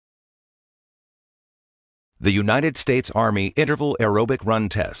The United States Army Interval Aerobic Run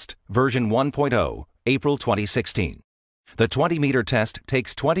Test, version 1.0, April 2016. The 20-meter test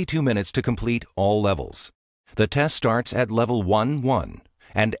takes 22 minutes to complete all levels. The test starts at level 1-1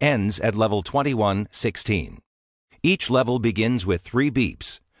 and ends at level 21-16. Each level begins with 3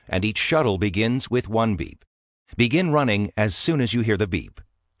 beeps, and each shuttle begins with 1 beep. Begin running as soon as you hear the beep.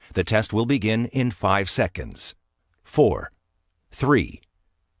 The test will begin in 5 seconds. 4, 3,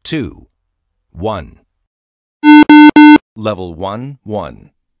 2, 1. Level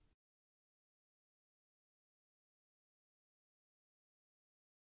 1-1.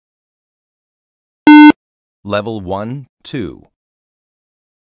 Level 1-2.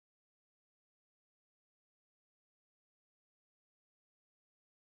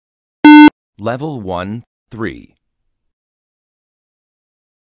 Level 1-3.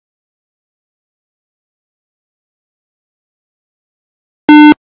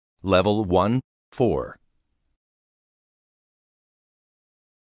 Level 1-4.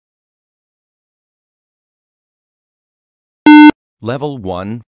 Level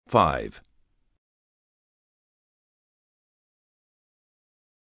 1-5.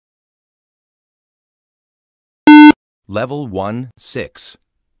 Level 1-6.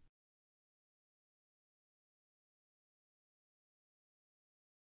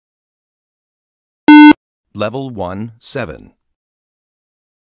 Level 1-7.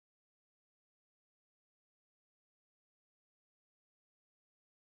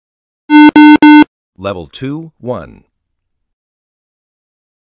 Level 2-1.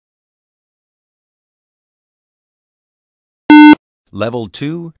 Level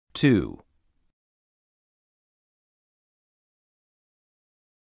 2-2.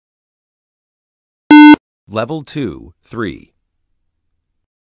 Level 2-3.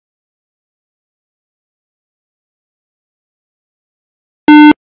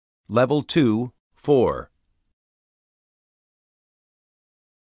 Level 2-4.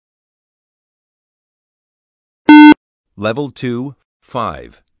 Level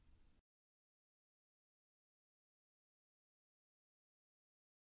 2-5.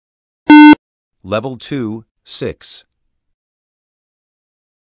 Level 2-6.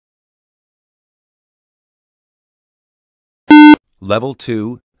 Level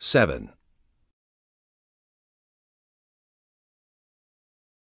 2-7.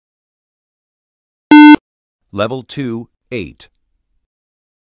 Level 2-8.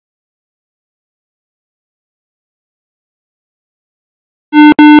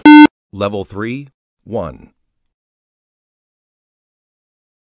 Level 3-1.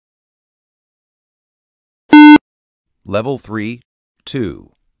 Level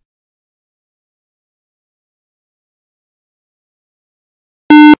 3-2.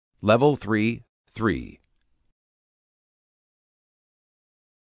 Level 3-3.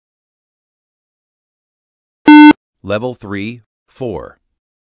 Level 3-4.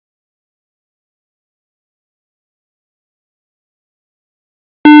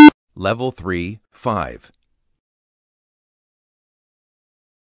 Level 3-5.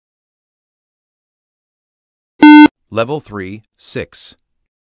 Level 3-6.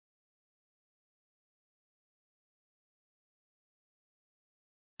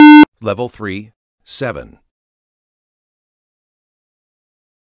 Level 3-7.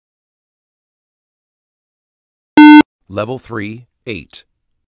 Level 3-8.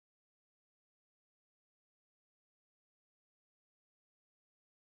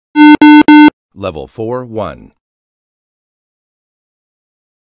 Level 4-1.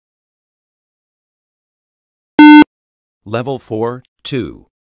 Level 4-2.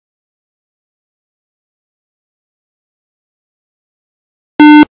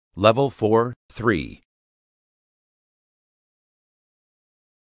 Level 4-3.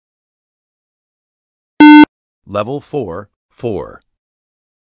 Level 4-4.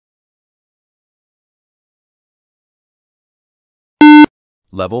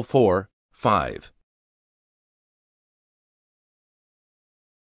 Level 4-5.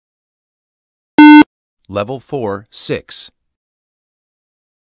 Level 4-6.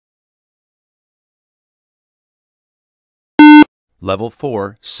 Level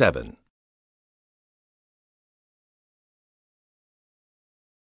 4-7.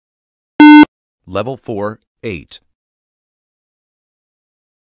 Level 4-8.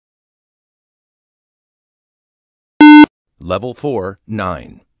 Level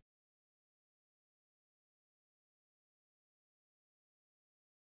 4-9.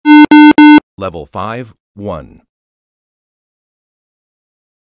 Level 5-1.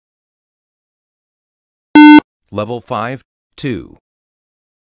 Level 5-2.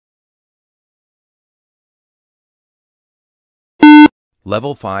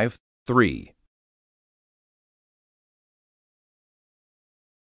 Level 5, 3.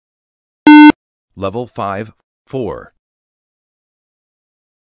 Level 5, 4.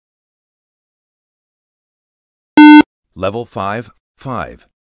 Level 5, 5.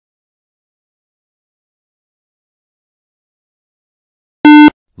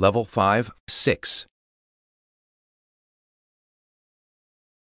 Level 5, 6.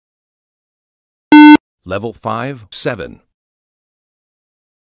 Level 5, 7.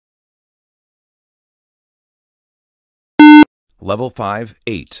 Level 5,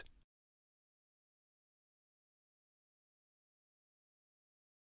 8.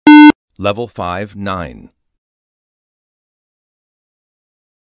 Level 5, 9.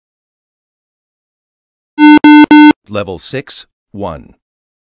 Level 6, 1.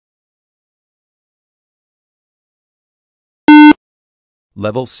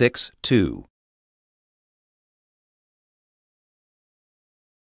 Level 6, 2.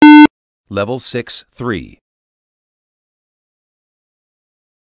 Level 6, 3.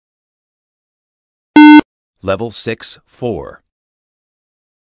 Level 6, 4.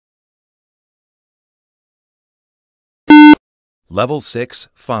 Level 6,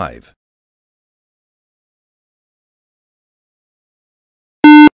 5.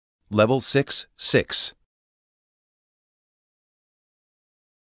 Level 6, 6.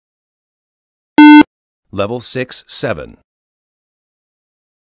 Level 6, 7.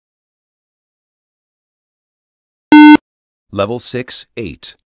 Level 6,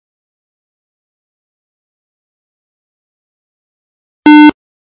 8.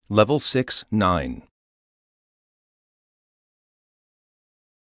 Level 6, 9.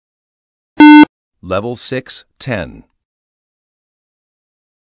 Level 6, 10.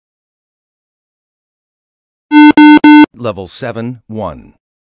 Level 7, 1.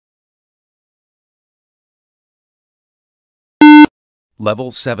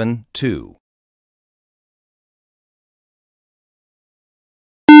 Level 7, 2.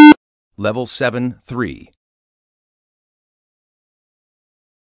 Level 7, 3.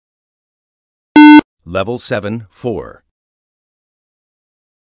 Level 7, 4.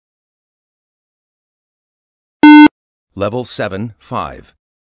 Level 7, 5.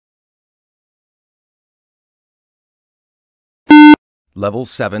 Level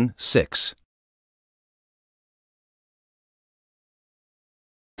 7, 6.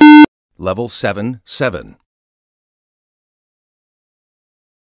 Level 7, 7.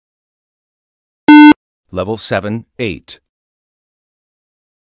 Level 7, 8.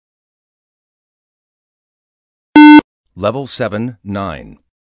 Level 7, 9.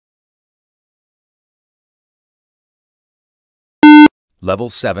 Level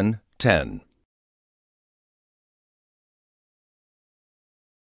 7, 10.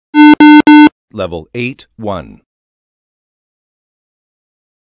 Level 8, 1.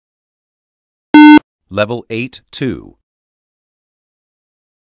 Level 8, 2.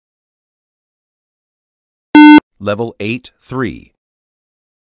 Level 8, 3.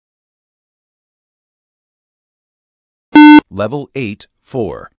 Level 8,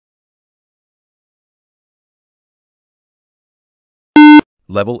 4.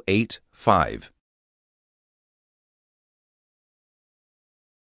 Level 8, 5.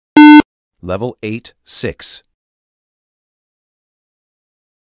 Level 8, 6.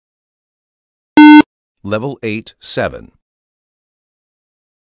 Level 8, 7.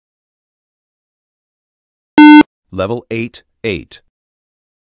 Level 8, 8.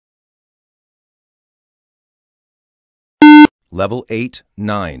 Level 8,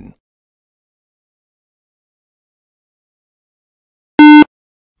 9.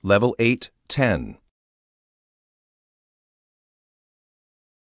 Level 8, 10.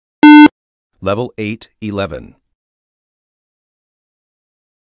 Level 8, 11.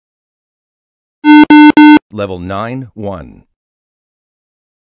 Level 9, 1.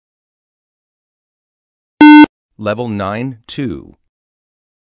 Level 9, 2.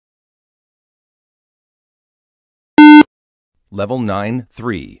 Level 9,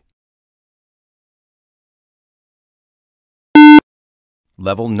 3.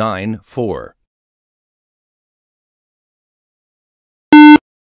 Level 9, 4.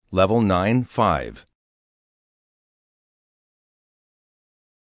 Level 9, 5.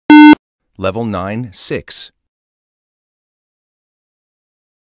 Level 9, 6.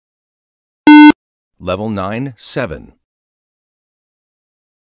 Level 9, 7.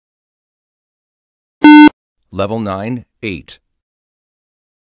 Level 9, 8.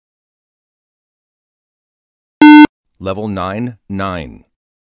 Level 9, 9.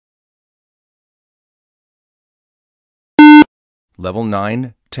 Level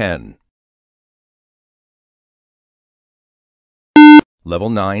 9, 10. Level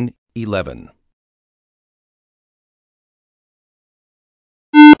 9, 11.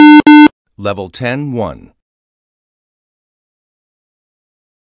 Level 10, 1.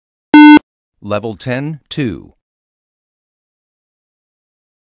 Level 10, 2.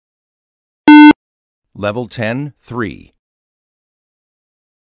 Level 10, 3.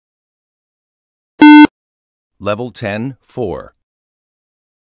 Level 10, 4.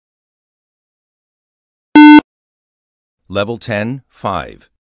 Level 10, 5.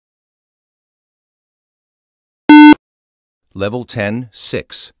 Level 10,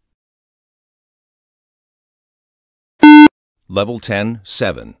 6. Level 10,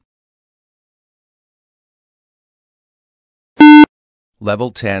 7.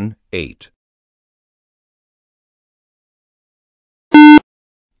 Level 10, 8.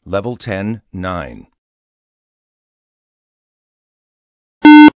 Level 10, 9.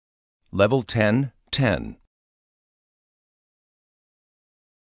 Level 10, 10.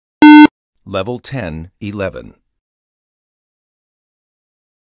 Level 10, 11.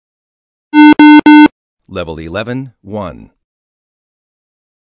 Level 11, 1.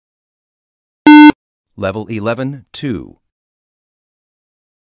 Level 11, 2.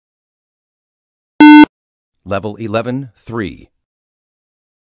 Level 11, 3.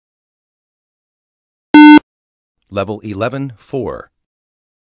 Level 11, 4.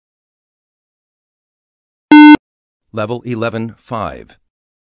 Level 11, 5.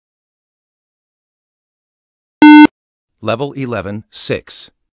 Level 11,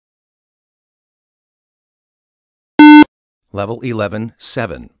 6. Level 11,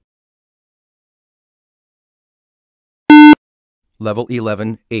 7. Level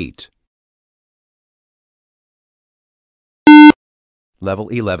 11, 8. Level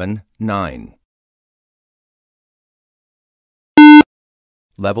 11, 9.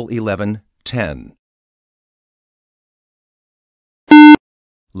 Level 11, 10.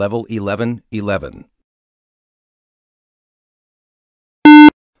 Level 11, 11.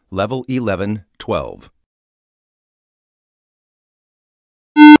 Level 11, 12.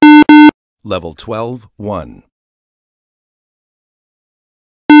 Level 12, 1.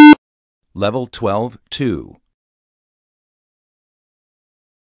 Level 12, 2.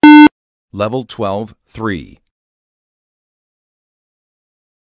 Level 12, 3.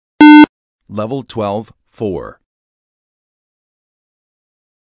 Level 12, 4.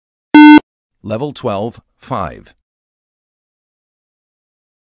 Level 12, 5.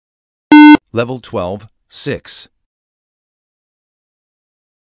 Level 12, 6.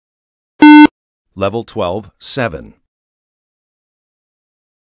 Level 12, 7.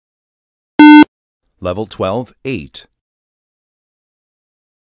 Level 12, 8.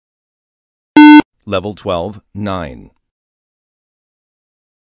 Level 12, 9.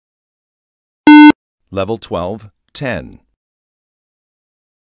 Level 12, 10.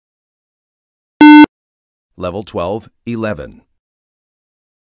 Level 12, 11.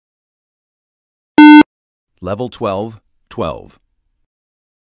 Level 12, 12.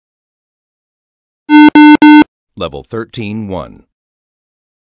 Level 13, 1.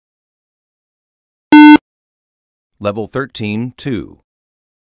 Level 13, 2.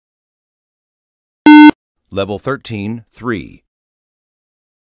 Level 13, 3.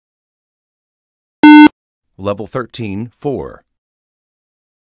 Level 13, 4.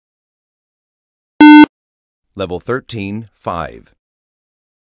 Level 13, 5.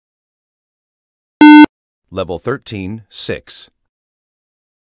 Level 13, 6.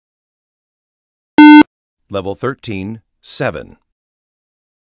 Level 13, 7.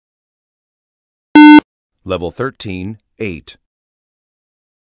 Level 13, 8.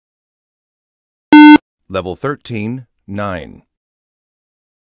 Level 13, 9.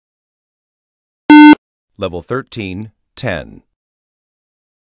 Level 13, 10.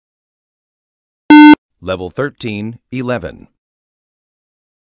 Level 13, 11.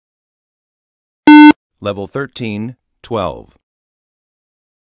 Level 13, 12.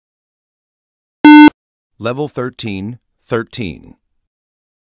 Level 13, 13.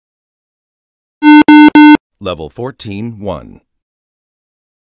 Level 14, 1.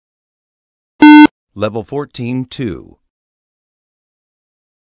 Level 14, 2.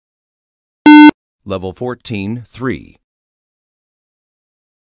 Level 14, 3.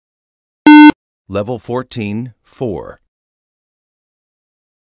 Level 14, 4.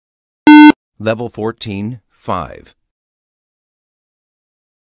 Level 14, 5.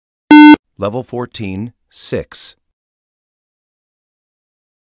 Level 14, 6.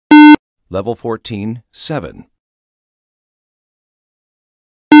 Level 14, 7.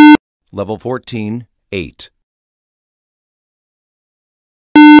 Level 14, 8.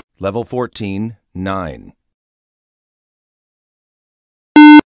 Level 14, 9.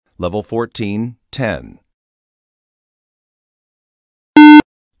 Level 14, 10.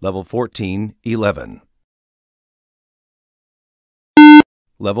 Level 14, 11.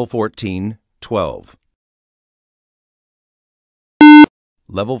 Level 14, 12.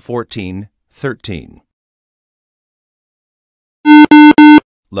 Level 14, 13.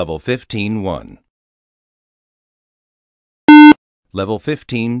 Level 15, 1. Level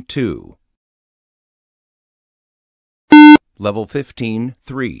 15, 2. Level 15,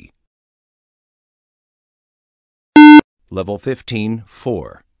 3. Level 15,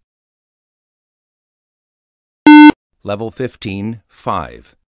 4. Level 15,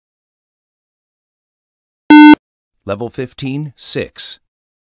 5. Level 15, 6.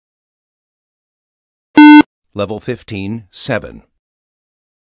 Level 15, 7.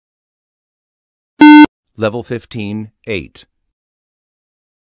 Level 15, 8.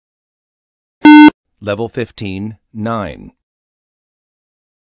 Level 15, 9.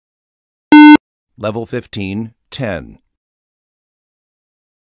 Level 15, 10.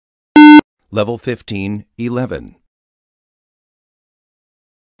 Level 15, 11.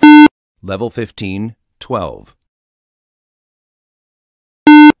 Level 15, 12.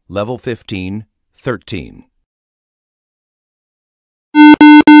 Level 15, 13.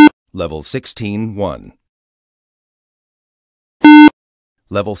 Level 16, 1.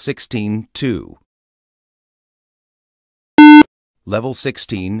 Level 16, 2. Level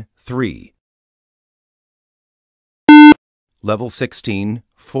 16, 3. Level 16,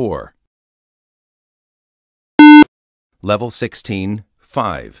 4. Level 16,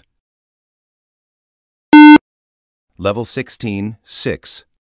 5. Level 16, 6.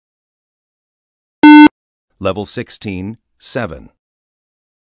 Level 16, 7.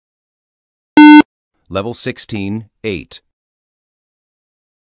 Level 16, 8.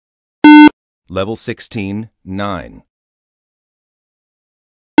 Level 16, 9.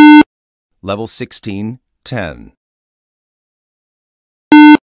 Level 16, 10.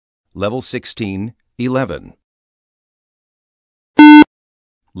 Level 16, 11.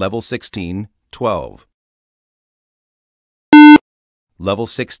 Level 16, 12. Level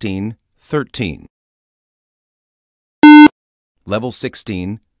 16, 13. Level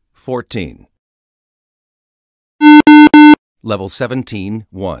 16, 14. Level 17,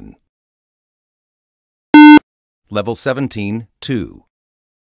 1. Level 17, 2.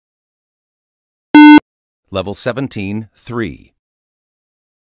 Level 17, 3.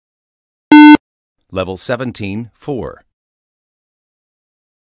 Level 17, 4.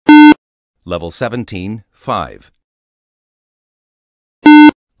 Level 17, 5.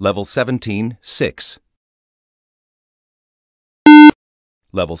 Level 17, 6.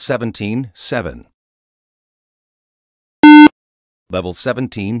 Level 17, 7. Level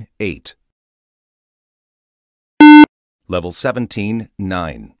 17, 8. Level 17,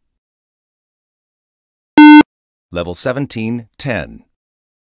 9. Level 17, 10.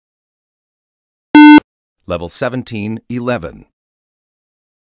 Level 17, 11.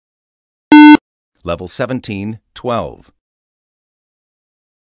 Level 17, 12.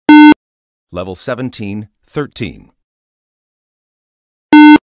 Level 17, 13.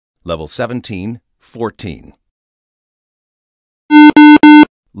 Level 17, 14.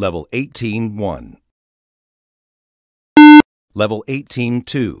 Level 18, 1. Level 18,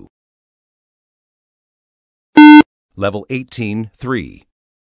 2. Level 18, 3.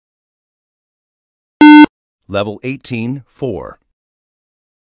 Level 18, 4.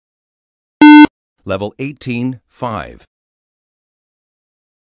 Level 18, 5.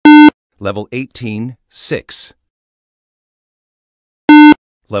 Level 18, 6.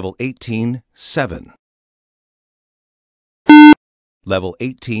 Level 18, 7. Level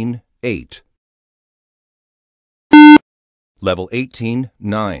 18, 8. Level 18,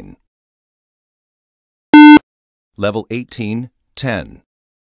 9. Level 18, 10.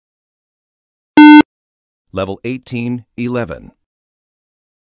 Level 18, 11.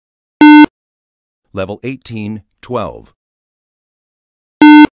 Level 18, 12.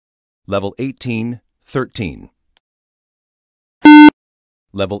 Level 18, 13.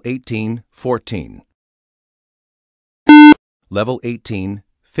 Level 18, 14. Level 18,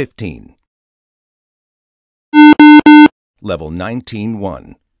 15. Level 19,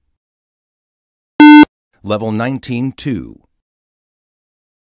 1. Level 19, 2.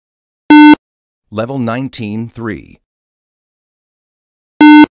 Level 19, 3.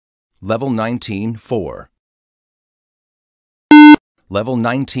 Level 19, 4. Level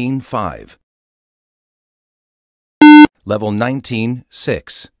 19, 5. Level 19,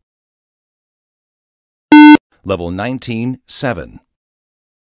 6. Level 19, 7.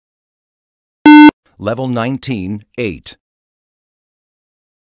 Level 19, 8.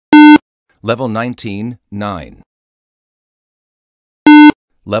 Level 19, 9.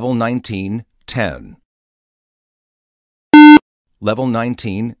 Level 19, 10. Level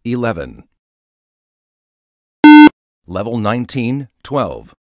 19, 11. Level 19,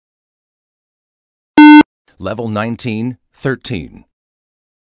 12. Level 19, 13.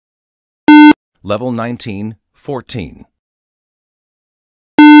 Level 19, 14.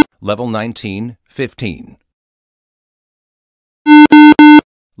 Level 19, 15.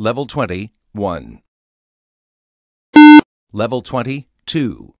 Level 20, 1. Level 20,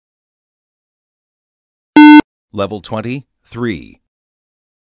 2. Level 20, 3.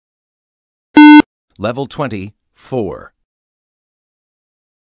 Level 20, 4.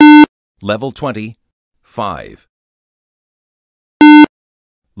 Level 20, 5.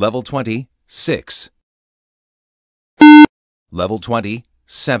 Level 20, 6. Level 20,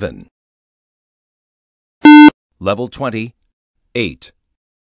 7. Level 20, 8.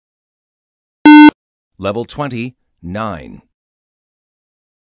 Level 20, 9.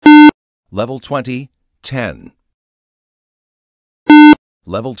 Level 20, 10.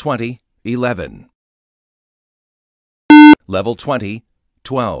 Level 20, 11. Level 20,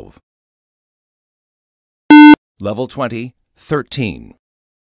 12. Level 20, 13.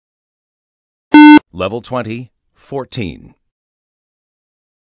 Level 20, 14.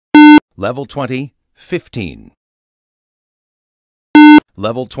 Level 20, 15.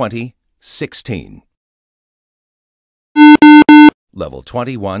 Level 20, 16. Level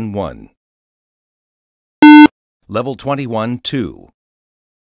 21, 1. Level 21, 2.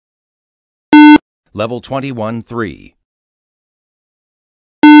 Level 21, 3.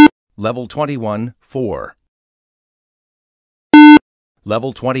 Level 21, 4.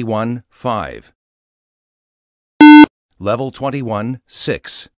 Level 21, 5. Level 21,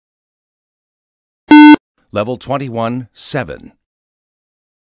 6. Level 21, 7.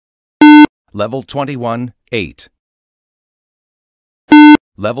 Level 21, 8.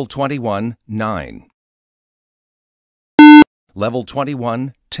 Level 21, 9. Level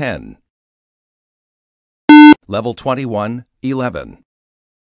 21, 10. Level 21, 11.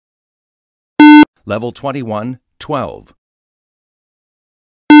 Level 21, 12.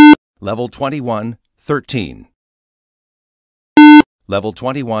 Level 21, 13. Level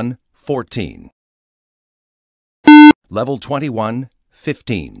 21, 14. Level 21,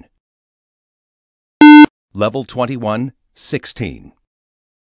 15. Level 21, 16.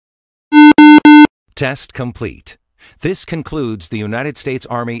 Test complete. This concludes the United States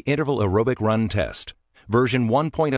Army Interval Aerobic Run Test, version 1.0.